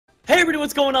Hey everybody,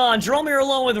 what's going on? Jerome here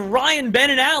along with Ryan, Ben,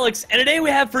 and Alex, and today we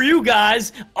have for you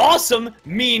guys awesome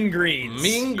Mean Greens.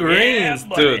 Mean Greens,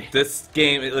 yeah, dude. This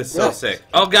game is so sick.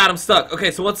 Oh god, I'm stuck.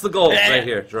 Okay, so what's the goal right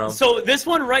here, Jerome? So this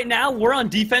one right now, we're on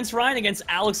defense, Ryan, against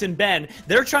Alex and Ben.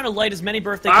 They're trying to light as many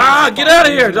birthday candles. Get out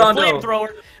of here, Dondo! Flamethrower.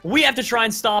 We have to try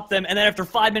and stop them, and then after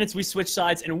 5 minutes, we switch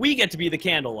sides, and we get to be the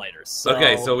candle lighters. So...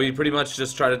 Okay, so we pretty much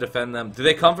just try to defend them. Do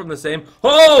they come from the same?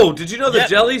 Oh, did you know the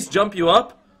jellies jump you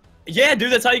up? Yeah,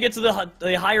 dude, that's how you get to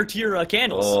the higher tier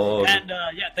candles. Oh. And,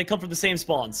 yeah, they come from the same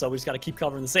spawn, so we just gotta keep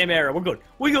covering the same area. We're good.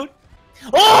 We good.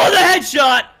 Oh, the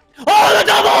headshot! Oh, the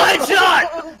double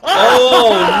headshot!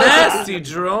 Oh, nasty,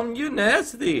 Jerome. You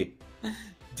nasty.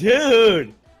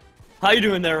 Dude. How you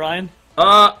doing there, Ryan?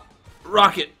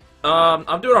 Rocket.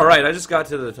 I'm doing alright. I just got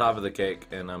to the top of the cake,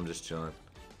 and I'm just chilling.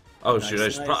 Oh, nice, shoot.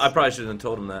 nice. I probably shouldn't have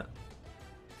told him that.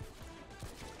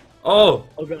 Oh,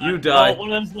 you die. Oh,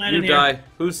 one of them's landing you die.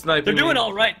 Who's sniping They're doing me?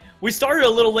 all right. We started a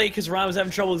little late because Ryan was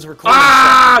having trouble with his recording.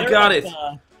 Ah, got it.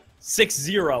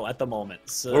 6-0 at the moment.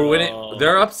 So... We're winning.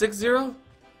 They're up 6-0?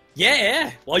 Yeah.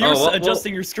 While you're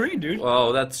adjusting your screen, dude.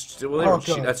 Oh, that's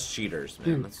that's cheaters,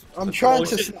 man. Dude, I'm trying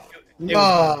to. Nah.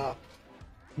 All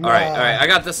right. I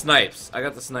got the snipes.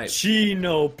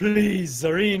 Chino, please,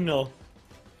 Zarino.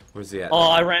 Where's he at?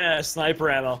 Oh, I ran out of sniper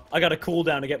ammo. I got a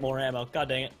cooldown to get more ammo. God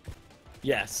dang it.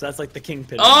 Yes, that's like the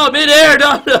kingpin. Oh, midair,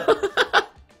 Dondo!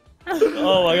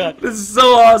 Oh my god. This is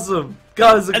so awesome.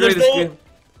 God, it's the greatest game.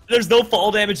 There's no fall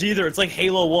damage either. It's like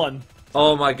Halo 1.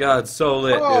 Oh my god, so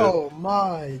lit, dude. Oh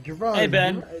my, Jerome. Hey,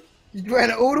 Ben. You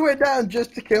ran all the way down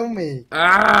just to kill me.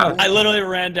 Ah! I literally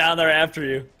ran down there after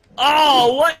you.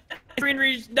 Oh, what? Green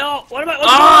reach? No. What am I?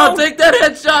 Oh, take that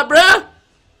headshot, bruh!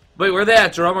 Wait, where they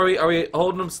at, Jerome? Are we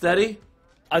holding them steady?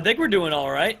 I think we're doing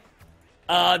all right.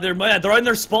 They're in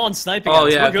their spawn sniping. Oh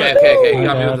us. yeah, okay. He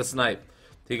got me with the snipe.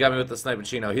 He got me with the sniper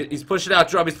Chino. He's pushing out,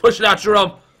 Jerome. He's pushing out,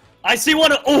 Jerome. I see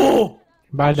one. Oh.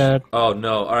 Bye, Dad. Oh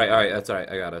no. All right. That's all right.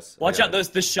 I got us. Watch out.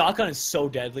 This shotgun is so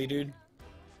deadly, dude.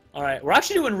 All right, we're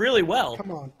actually doing really well.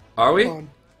 Come on. Are we?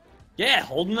 Yeah,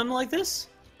 holding them like this.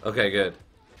 Okay, good.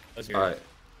 All right.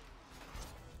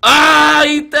 Ah!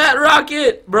 Eat that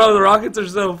rocket, bro. The rockets are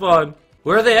so fun.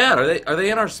 Where are they at? Are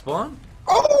they in our spawn?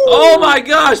 Oh my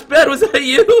gosh, Ben, was that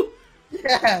you?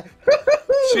 Yeah.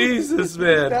 Jesus,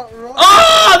 man.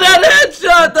 Oh, that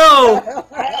headshot, though.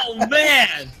 Oh,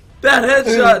 man. That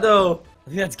headshot, though. I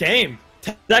think that's game.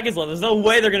 10 seconds left. There's no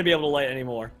way they're going to be able to light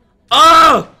anymore.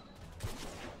 Oh!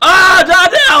 Ah,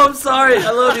 not now. I'm sorry.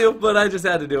 I love you, but I just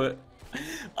had to do it.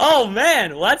 Oh,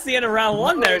 man. Well, that's the end of round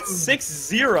 1 there. It's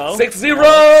 6-0.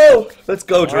 6-0. Let's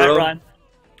go, Jerome. All right, Ryan.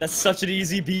 That's such an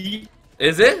easy beat.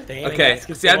 Is it? Dang, okay.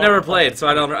 See, I've never played, so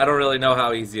I don't really know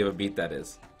how easy of a beat that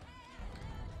is.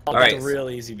 Oh, that's a real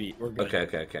easy beat. We're good.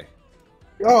 Okay.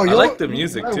 Oh, I like the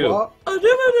music too.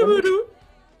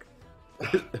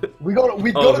 We gotta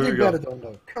do better,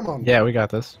 Dondo. Come on. Yeah, we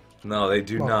got this. No, they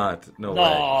do not. No way.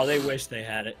 No, they wish they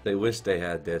had it. They wish they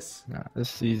had this. Nah,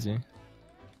 this is easy.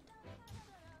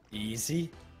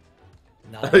 Easy?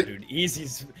 No, dude.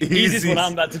 Easy's what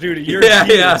I'm about to do to your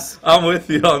Yeah. I'm with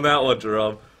you on that one,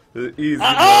 Jerome. Easy.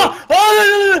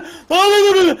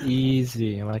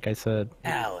 Easy, like I said.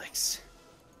 Alex.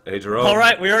 Hey, Jerome. All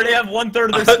right, we already have 1/3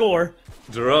 of their score.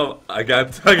 Jerome, I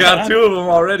got 2 of them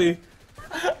already.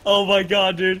 Oh my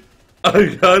god, dude. I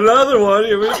got another one.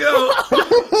 Here we go.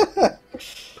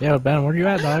 Yo, Ben, where you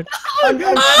at, dog? I'm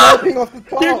jumping off the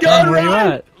top. You got Ben, where you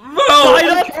at? Bro,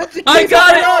 I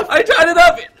got it. I tied it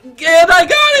up, and I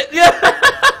got it. Yeah.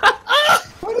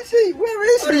 What is he?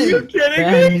 Where is he? Are you kidding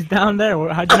Ben, me? he's down there.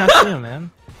 How'd you not see him,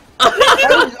 man?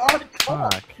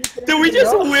 Fuck. Did we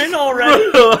just win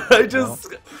already? Bro,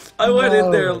 I went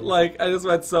in there like I just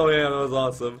went so ham. It was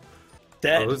awesome.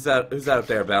 Dead. Oh, who's that up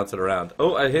there bouncing around?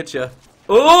 Oh, I hit you.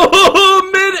 Oh,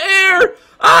 mid-air!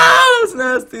 Ah, those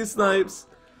nasty snipes.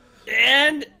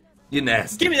 And You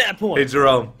nasty. give me that point. Hey,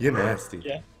 Jerome, you nasty.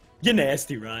 Yeah. You're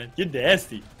nasty, Ryan. You're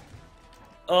nasty.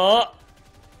 Oh.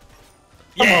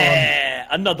 Yeah,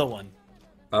 another one.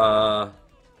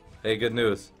 Hey, good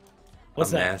news.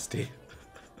 What's I'm that? nasty.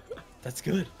 That's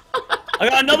good. I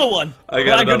got another one. I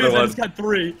got another news, one. I just got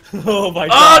 3. Oh my Oh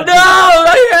god. no!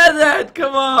 I had that.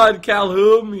 Come on,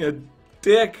 Calhoun, you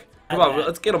dick. Come on,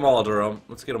 let's get them all, Jerome.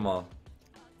 Let's get them all.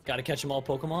 Gotta catch them all,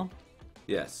 Pokemon.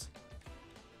 Yes.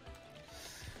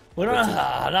 What?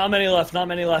 Not many left. Not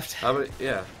many left. How many?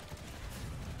 Yeah.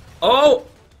 Oh!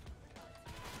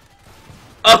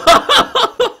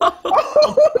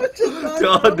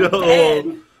 God, no.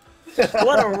 Man.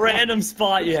 What a random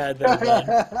spot you had there,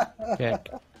 man. Kick.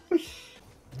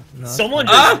 No, Someone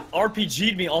just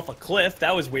RPG'd me off a cliff.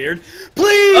 That was weird.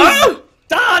 Please!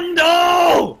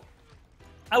 Dondo!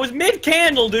 I was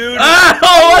mid-candle, dude. Oh,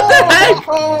 what the heck?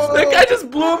 Oh. That guy just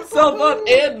blew himself up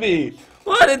and me.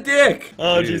 What a dick.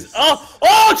 Oh, jeez.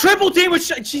 Oh, triple team with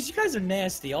jeez, you guys are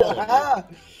nasty, all of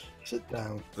you. Sit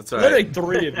down. That's right. Literally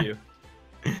 3 of you.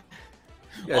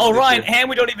 Oh, Ryan, and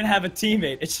we don't even have a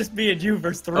teammate. It's just me and you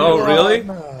versus 3. Oh, really?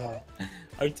 No.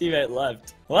 Our teammate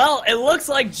left. Well, it looks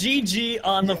like GG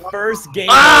on the first game.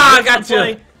 I got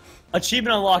you.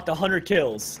 Achievement unlocked 100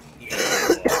 kills.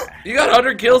 You got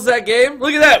 100 kills that game?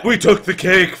 Look at that. We took the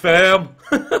cake, fam.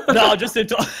 No, just in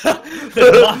No.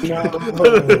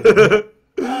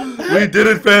 We did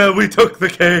it, fam. We took the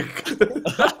cake.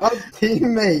 Our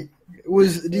teammate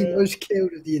was the most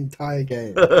killed of the entire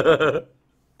game.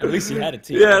 At least he had a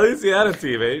team. Yeah, at least he had a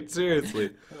teammate.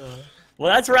 Seriously.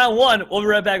 Well, that's round 1. We'll be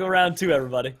right back with round 2,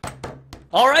 everybody.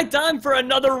 All right, time for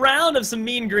another round of some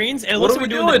mean greens. And it looks like we're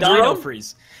doing the Dino Jerome?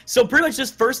 Freeze. So pretty much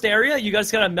just first area, you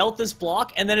guys gotta melt this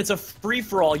block, and then it's a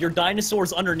free-for-all. Your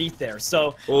dinosaur's underneath there.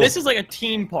 So this is like a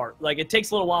team part. Like, it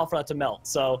takes a little while for that to melt.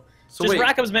 So just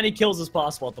rack up as many kills as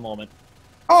possible at the moment.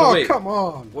 Oh, wait. come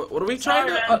on. What are we trying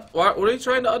to? What are we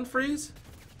trying to unfreeze?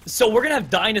 So we're gonna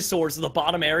have dinosaurs in the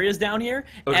bottom areas down here,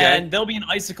 and they'll be in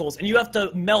icicles, and you have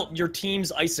to melt your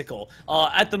team's icicle.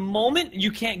 At the moment,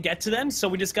 you can't get to them, so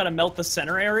we just gotta melt the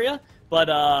center area. But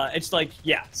it's like,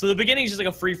 yeah. So the beginning is just like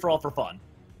a free-for-all for fun.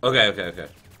 Okay.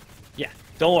 Yeah,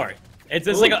 don't worry. It's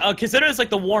like consider it's like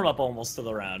the warm-up almost to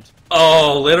the round.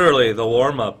 Oh, literally the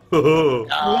warm-up.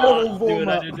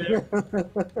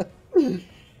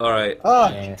 All right.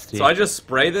 Nasty. So I just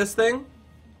spray this thing.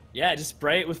 Yeah, just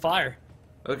spray it with fire.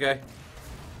 Okay.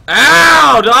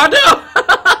 Ow, Dondo!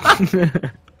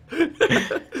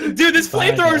 Dude, this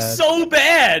flamethrower is so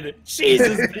bad.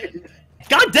 Jesus.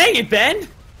 God dang it, Ben.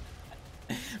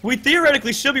 We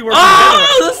theoretically should be working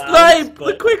the together. snipe!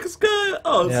 The quickest guy!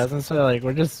 Oh, Yeah, I was gonna say, like,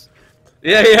 we're just...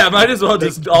 yeah, might as well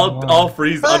just all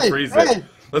freeze, unfreeze it.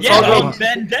 Let's all go. Make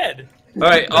Ben dead.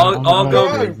 Alright, I'll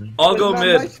go mid. I'll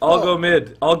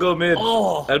go mid.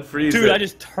 Oh, And freeze dude, it. I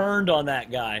just turned on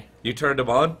that guy. You turned him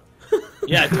on?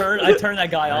 Yeah, I turned that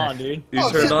guy on, dude.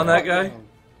 You turned on that guy?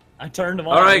 I turned him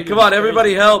on. Alright, come on,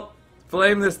 everybody help!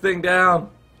 Flame this thing down.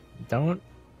 Don't...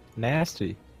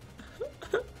 Nasty.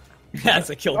 That's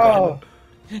a kill, Oh,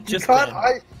 Ben. Just you can't,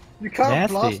 Ben. you can't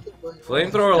Nasty. blast it. Like,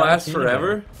 Flamethrower lasts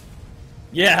forever?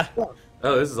 Yeah,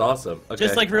 Oh, this is awesome. Okay.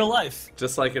 just like real life.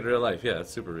 Just like in real life, yeah,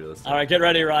 it's super realistic. All right, get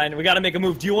ready, Ryan. We got to make a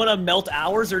move. Do you want to melt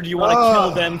ours, or do you want to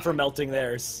kill them for melting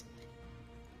theirs?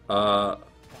 Oh,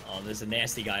 there's a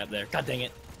nasty guy up there. God dang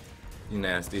it. You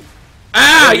nasty.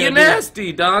 Ah, What are you you gonna do?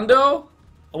 nasty, Dondo!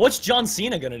 What's John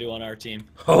Cena gonna do on our team?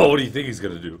 Oh, what do you think he's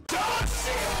gonna do?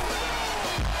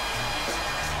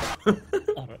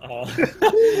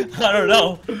 I don't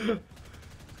know.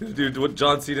 Dude, what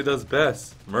John Cena does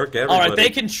best. Murk everybody. All right, they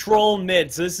control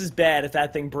mid, so this is bad if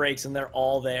that thing breaks and they're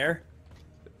all there.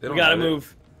 They We don't gotta have it.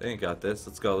 move. They ain't got this.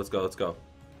 Let's go, let's go, let's go.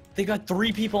 They got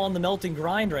 3 people on the melting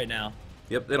grind right now.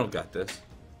 Yep, they don't got this.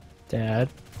 Dad.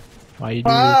 Why you do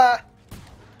Ah,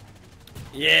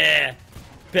 Yeah.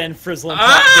 Ben Frizzlin.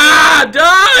 Ah,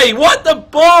 die! What the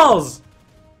balls?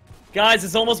 Guys,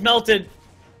 it's almost melted.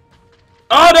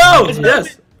 Oh no! It's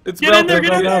Yes! It's Get in there,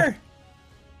 melted. get in go. there.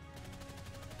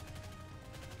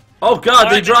 Oh god, they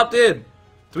Alright. dropped in.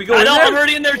 Do we go I in know, there? I'm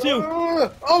already in there too.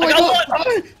 oh my I got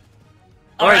god!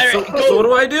 Alright, so what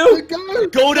do I do?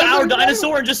 Go to our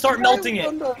dinosaur and just start melting it.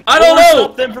 I don't Or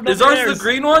stop them know! from Is melting ours theirs. the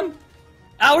green one?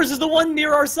 Ours is the one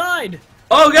near our side.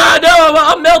 Oh god, no!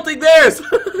 I'm melting theirs!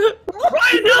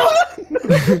 Ryan, no!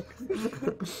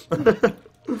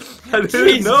 I didn't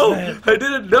Jesus, know! man. I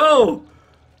didn't know!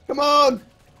 Come on!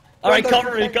 Alright,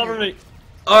 cover me, cover me.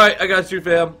 Alright, I got you,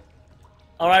 fam.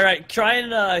 Alright, try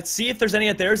and see if there's any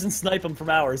at theirs and snipe them from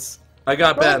ours. I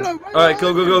got Ben. no, Alright, go.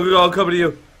 I'm coming to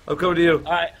you. I'm coming to you.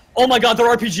 Alright. Oh my god, they're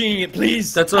RPGing it,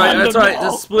 please. That's right, that's Dondo, right. no.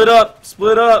 Just split up.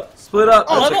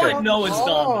 Oh, That's I okay. don't know it's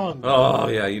done. Oh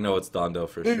yeah, you know it's Dondo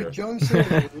for sure. Dude, John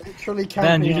Cena literally Ben,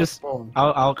 camping you our just... spawn.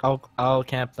 I'll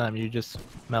camp them. You just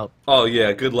melt. Oh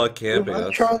yeah, good luck Dude, camping I'm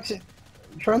us.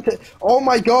 trying to. Oh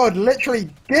my god! Literally,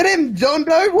 get him,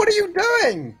 Dondo! What are you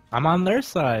doing? I'm on their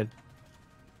side.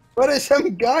 What is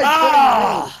some guy?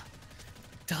 Ah!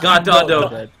 God,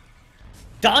 Dondo.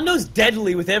 Dondo's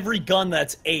deadly with every gun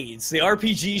that's AIDS. The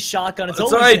RPG, shotgun, it's It's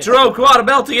always alright, it. Jerome. Come on, I'm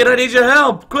melting it. I need your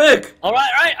help. Quick. Alright.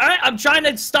 I'm trying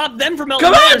to stop them from melting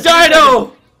Come on, theirs.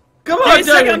 Dino. Come Give me on, a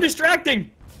second, I'm Dino.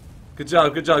 distracting. Good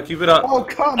job. Keep it up. Oh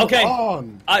come Okay.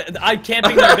 on! I'm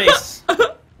camping their base.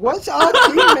 What's our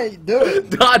teammate doing?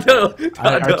 Dondo.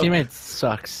 Our teammate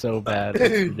sucks so bad. It's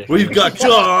Dude. ridiculous. We've got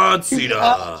John He's Cena.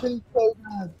 actually so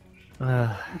bad.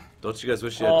 Ugh. Don't you guys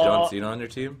wish you had John Cena on your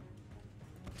team?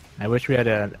 I wish we had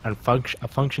a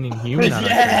functioning human on our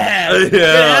team. Yeah! Yeah.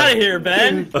 Get out of here,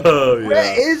 Ben! Oh yeah.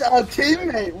 Where is our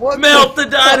teammate? What Melt the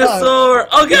dinosaur!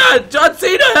 Oh god, John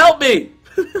Cena, help me!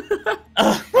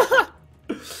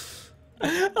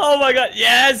 Oh my god,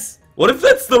 yes! What if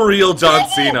that's the real John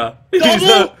Cena?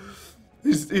 Double!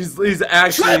 He's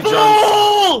actually John.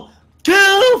 Triple!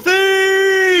 Kill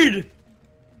feed!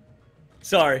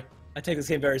 Sorry, I take this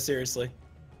game very seriously.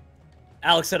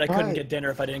 Alex said I couldn't Right. get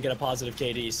dinner if I didn't get a positive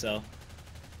KD, so.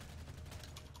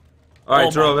 All right,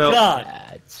 Oh Jerome, my help. God.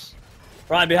 That's-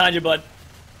 Ryan, behind you, bud.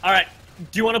 All right.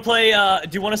 Do you want to play? Do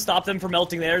you want to stop them from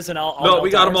melting theirs, and I'll No, melt we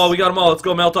got them ours? all. We got them all. Let's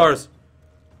go melt ours.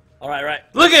 All right, right.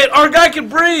 Look at our guy can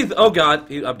breathe. Oh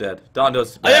god, I'm dead.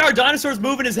 Dondo's Oh, yeah, dead. our dinosaur's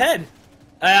moving his head.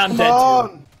 I'm Come dead too.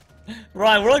 on.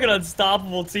 Ryan, we're like an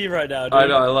unstoppable team right now, dude. I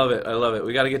know, I love it. I love it.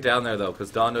 We got to get down there though,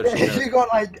 because Dondo. If you got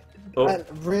like Oh. a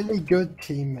really good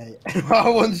teammate,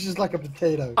 our one's just like a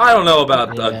potato. I don't know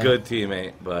about a Yeah. good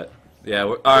teammate, but yeah.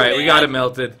 All right, we got it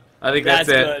melted. I think that's,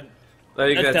 it. good. I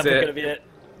think That's that's definitely it. gonna be it.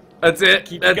 That's it.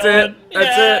 Keep That's it going. it.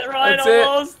 That's Yeah, it. Ryan, That's it.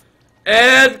 almost.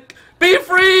 And be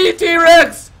free,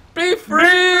 T-Rex. Be free.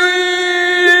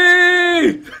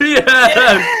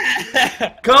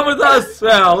 Yes. Come with us,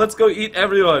 Sal. Let's go eat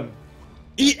everyone.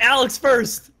 Eat Alex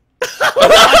first.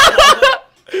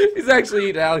 He's actually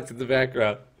eating Alex in the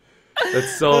background.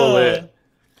 That's so Oh. lit.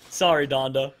 Sorry,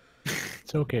 Donda.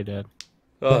 It's okay, Dad.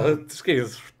 Oh, this game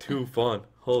is too fun.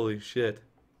 Holy shit.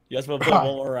 You guys want to play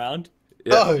one more round?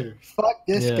 Yeah. Oh, fuck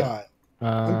this Yeah. guy.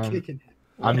 I'm kicking him.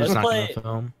 I'm just Let's not play- gonna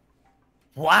film.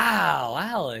 Wow,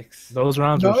 Alex. Those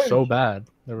rounds No. were so bad.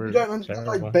 They were You don't understand,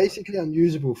 terrible. like basically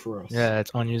unusable for us. Yeah,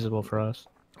 it's unusable for us.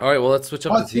 All right, well, let's switch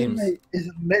up Our the teams. teammate is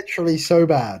literally so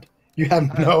bad. You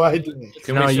have no idea.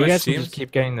 Can No, we you switch guys can teams? just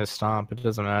keep getting this stomp. It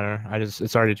doesn't matter.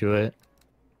 It's already too late.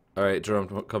 All right, Jerome,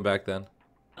 come back then.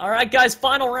 All right, guys,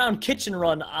 final round, kitchen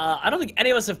run. I don't think any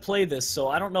of us have played this, so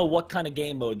I don't know what kind of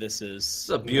game mode this is. This is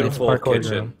a beautiful parkour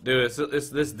kitchen, room.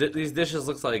 dude. These dishes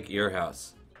looks like your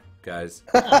house, guys.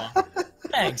 Aw,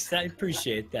 thanks, I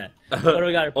appreciate that. What do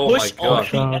we got? Oh my Push on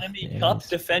gosh. the enemy Yes. cup,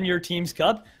 defend your team's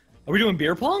cup. Are we doing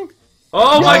beer pong?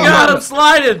 Oh my Yo. God, I'm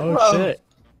sliding. Oh Bro. shit!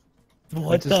 What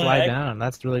Let's the just slide heck? down.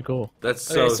 That's really cool. That's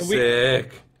Okay, so so we-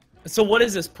 sick. So what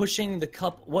is this? Pushing the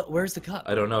cup? Where's the cup?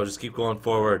 I don't know. Just keep going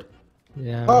forward.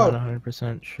 Yeah, I'm Oh. not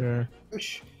 100% sure.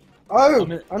 Push. Oh,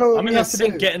 I'm in, I know what I'm we in the have to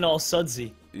sink do. getting all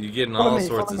sudsy. You're getting Follow all me,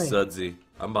 sorts of follow me. sudsy.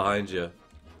 I'm behind you.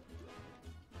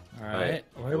 All right, Alright,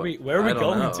 where are we? well, Where are we I don't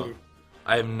going know. to?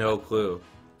 I have no clue.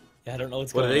 Yeah, I don't know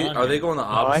what's What going on. are they here. going the I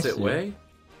opposite see. way?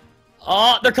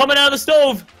 Oh, they're coming out of the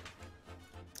stove.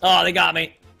 Oh, they got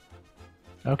me.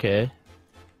 Okay.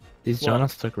 These What?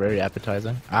 donuts look very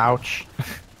appetizing. Ouch.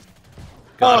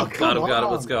 Got Oh, him, got come him, got him.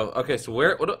 on. Let's go. Okay, so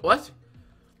what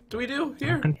do we do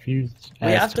here? I'm confused. We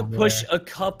as have to where. push a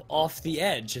cup off the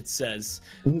edge. It says.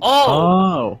 Oh,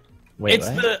 Oh. Wait, it's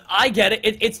what? I get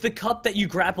it. It's the cup that you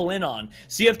grapple in on.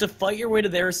 So you have to fight your way to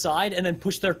their side and then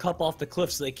push their cup off the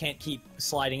cliff so they can't keep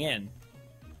sliding in.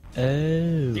 Oh.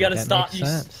 You gotta that stop. Makes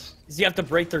sense. So you have to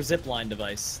break their zip line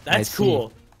device. That's see.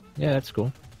 cool. Yeah, that's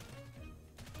cool.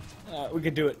 We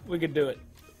could do it. We could do it.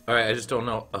 All right, I just don't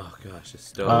know. Oh gosh, it's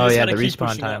stove. Oh just yeah, the gotta keep respawn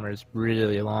pushing up. timer is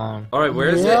really long. All right, where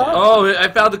is it? Yeah. Oh, I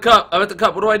found the cup. I'm at the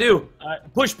cup. What do I do? All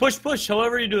right, push, push, push.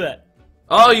 However you do that.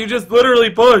 Oh, you just literally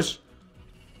push.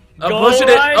 I'm Go, pushing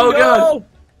it. Ryan, Oh go! god,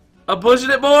 I'm pushing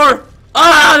it more.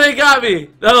 Ah, they got me.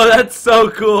 No, that's so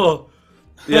cool.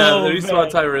 Yeah, Oh, the respawn man.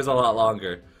 timer is a lot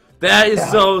longer. That is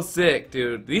Yeah. so sick,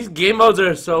 dude. These game modes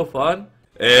are so fun.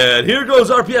 And here goes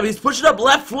RPM. He's pushing up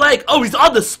left flank. Oh, he's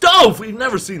on the stove. We've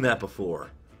never seen that before.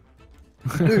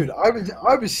 Dude,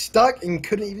 I was stuck and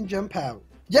couldn't even jump out.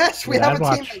 Yes, we Yeah, have I'd a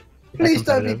watch teammate. Please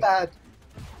don't be competitive.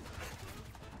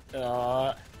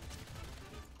 bad.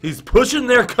 He's pushing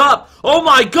their cup. Oh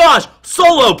my gosh,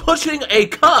 Solo pushing a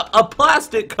cup, a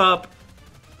plastic cup.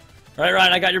 All right,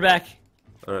 Ryan, I got your back.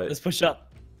 All right. Let's push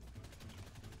up.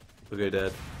 Okay,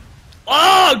 Dad.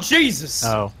 Oh, Jesus!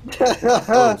 Oh,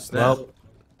 Oh, snap. well,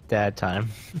 dad time.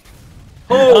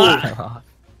 Oh, Ah.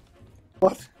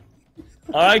 What?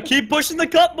 All right, keep pushing the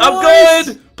cup, boys. I'm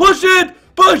going. Push it.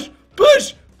 Push,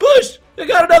 push, push. I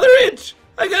got another inch.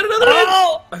 I got another inch.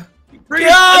 Oh! Freeze.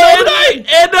 Yeah,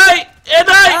 and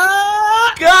I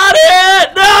Ah! got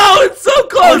it. No, it's so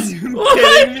close. Are you What?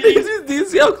 kidding me? Do you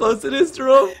see how close it is,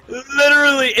 Jerome?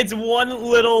 Literally, it's one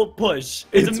little push.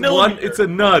 It's a one. millimeter. It's a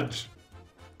nudge.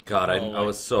 God, Oh, I my-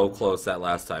 was so close that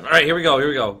last time. All right, here we go. Here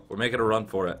we go. We're making a run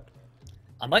for it.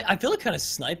 I feel like kind of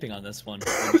sniping on this one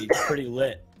would be pretty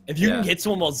lit. If you Yeah. can hit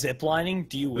someone while ziplining,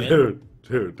 do you win?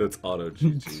 Dude, that's auto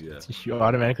GG. Yeah. You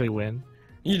automatically win.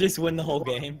 You just win the whole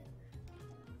game.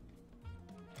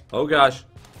 Oh gosh.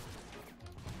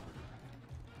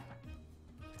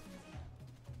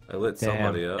 I lit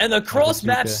somebody up. And the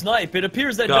cross-match bazooka. snipe, it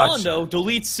appears that Gotcha. Dondo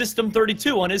deletes System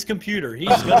 32 on his computer. He's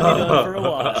gonna be done for a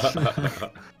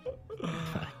while.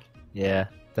 Yeah,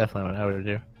 definitely what I would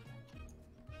do.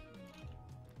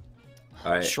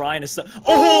 Alright. Trying to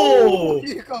Oh!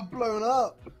 You got blown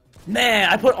up. Man,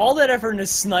 I put all that effort into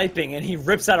sniping, and he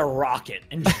rips out a rocket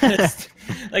and just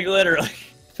like literally.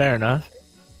 Fair enough.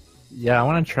 Yeah, I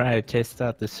want to try to taste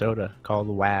out this soda called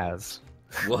Waz.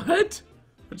 What?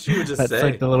 What you would just That's say?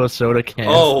 like the little soda can.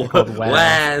 Oh, called Waz.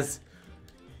 Waz.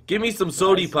 Give me some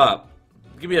sody pop.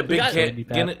 Give me a big got can. Sody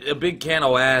Give me a big can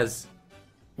of Waz.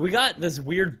 We got this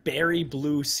weird berry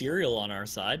blue cereal on our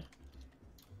side.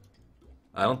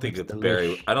 I don't think It's it's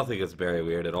very. delish. I don't think it's very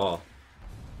weird at all.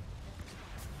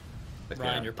 Okay,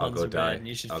 Ryan, your I'll puns go are die. bad, and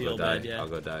you should I'll feel go die. bad, yeah. I'll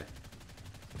go die.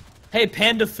 Hey,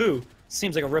 Panda Fu.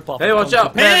 Seems like a ripoff. Hey, of watch Kung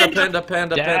out! Fu.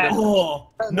 Panda. Oh,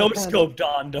 no Panda. scope,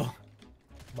 Dondo.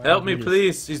 Help me,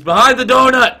 please. He's behind the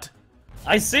donut.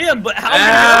 I see him, but how did he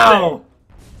get up there? Ow!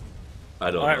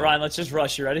 I don't. All right, know. Ryan, let's just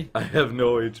rush. You ready? I have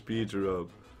no HP, Jerome.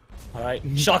 All right,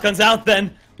 shotgun's out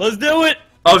then. Let's do it.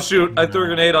 Oh shoot! I threw a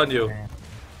grenade on you.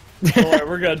 Don't worry,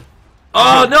 we're good.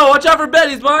 Oh no! Watch out for Ben.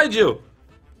 He's behind you.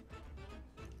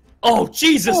 Oh,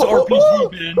 Jesus,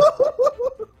 RPG, man.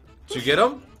 Did you get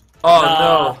him? Oh Nah.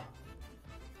 no!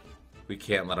 We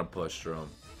can't let him push, Jerome.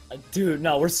 Dude,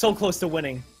 no, we're so close to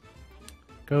winning.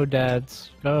 Go,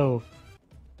 dads. Go.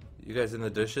 You guys in the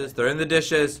dishes? They're in the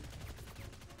dishes.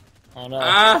 Oh, no.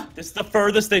 Ah! This is the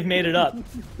furthest they've made it up.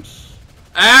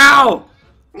 Ow!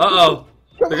 Uh-oh.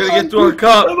 They're gonna get through a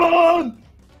cup. Come on!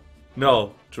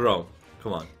 No, Jerome.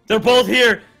 Come on. They're both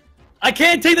here. I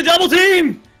can't take the double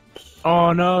team.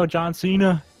 Oh no, John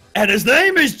Cena. And his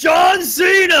name is John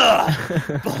Cena.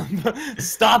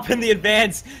 Stopping the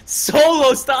advance.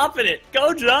 Solo stopping it.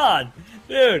 Go, John.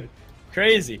 Dude,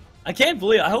 crazy. I can't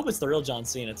believe I hope it's the real John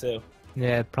Cena, too.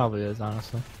 Yeah, it probably is,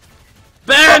 honestly.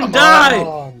 Ben, Come die!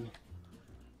 on.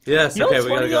 Yes, You know okay, what's we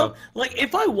gotta funny, go. though? Like,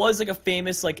 if I was, like, a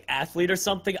famous, like, athlete or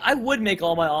something, I would make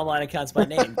all my online accounts by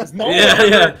name. 'Cause no one Yeah, ever-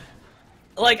 yeah.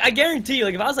 Like, I guarantee you,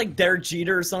 like, if I was, like, Derek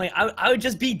Jeter or something, I would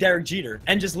just be Derek Jeter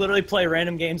and just literally play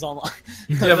random games online.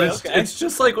 Yeah, but Okay. it's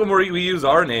just like when we use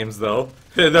our names, though.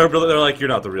 They're like, you're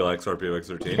not the real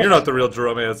XRPOX13. You're not the real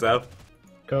Jerome ASF.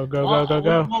 Go, go, go, go,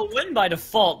 go. We'll win by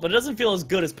default, but it doesn't feel as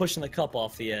good as pushing the cup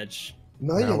off the edge.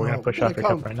 No, No, you're we're gonna not. push We're off gonna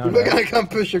your cup right now, We're guys. gonna come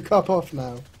push your cup off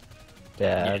now.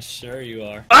 Yeah, Dad. sure you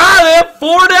are. Ah, they have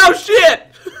 4 now, shit!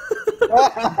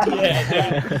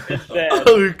 Yeah, dude. It's bad.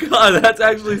 Oh god, that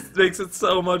actually makes it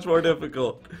so much more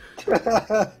difficult.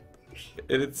 An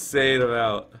insane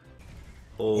amount.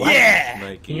 Oh, Yeah!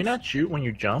 Nike. Can you not shoot when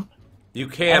you jump? You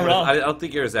can, I but don't know. I don't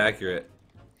think you're as accurate.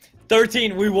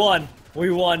 13, we won. We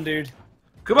won, dude.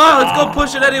 Come on, let's go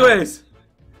push it anyways!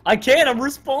 I can't, I'm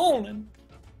respawning.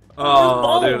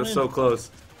 Oh, dude, it's so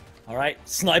close. Alright,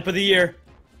 snipe of the year.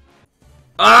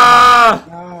 Ah!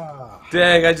 Ah.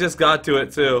 Dang, I just got to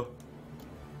it too.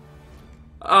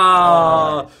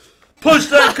 Ah! Push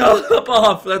that cup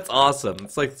off! That's awesome.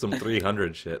 It's like some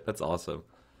 300 shit. That's awesome.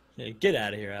 Yeah, get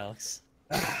out of here, Alex.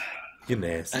 You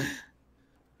nasty.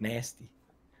 Nasty.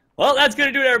 Well, that's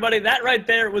going to do it, everybody. That right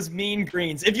there was Mean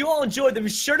Greens. If you all enjoyed them, be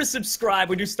sure to subscribe.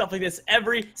 We do stuff like this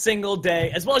every single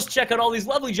day, as well as check out all these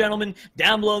lovely gentlemen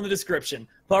down below in the description.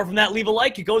 Apart from that, leave a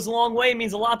like. It goes a long way. It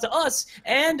means a lot to us.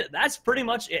 And that's pretty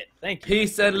much it. Thank you.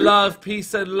 Peace and love.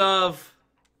 Peace and love.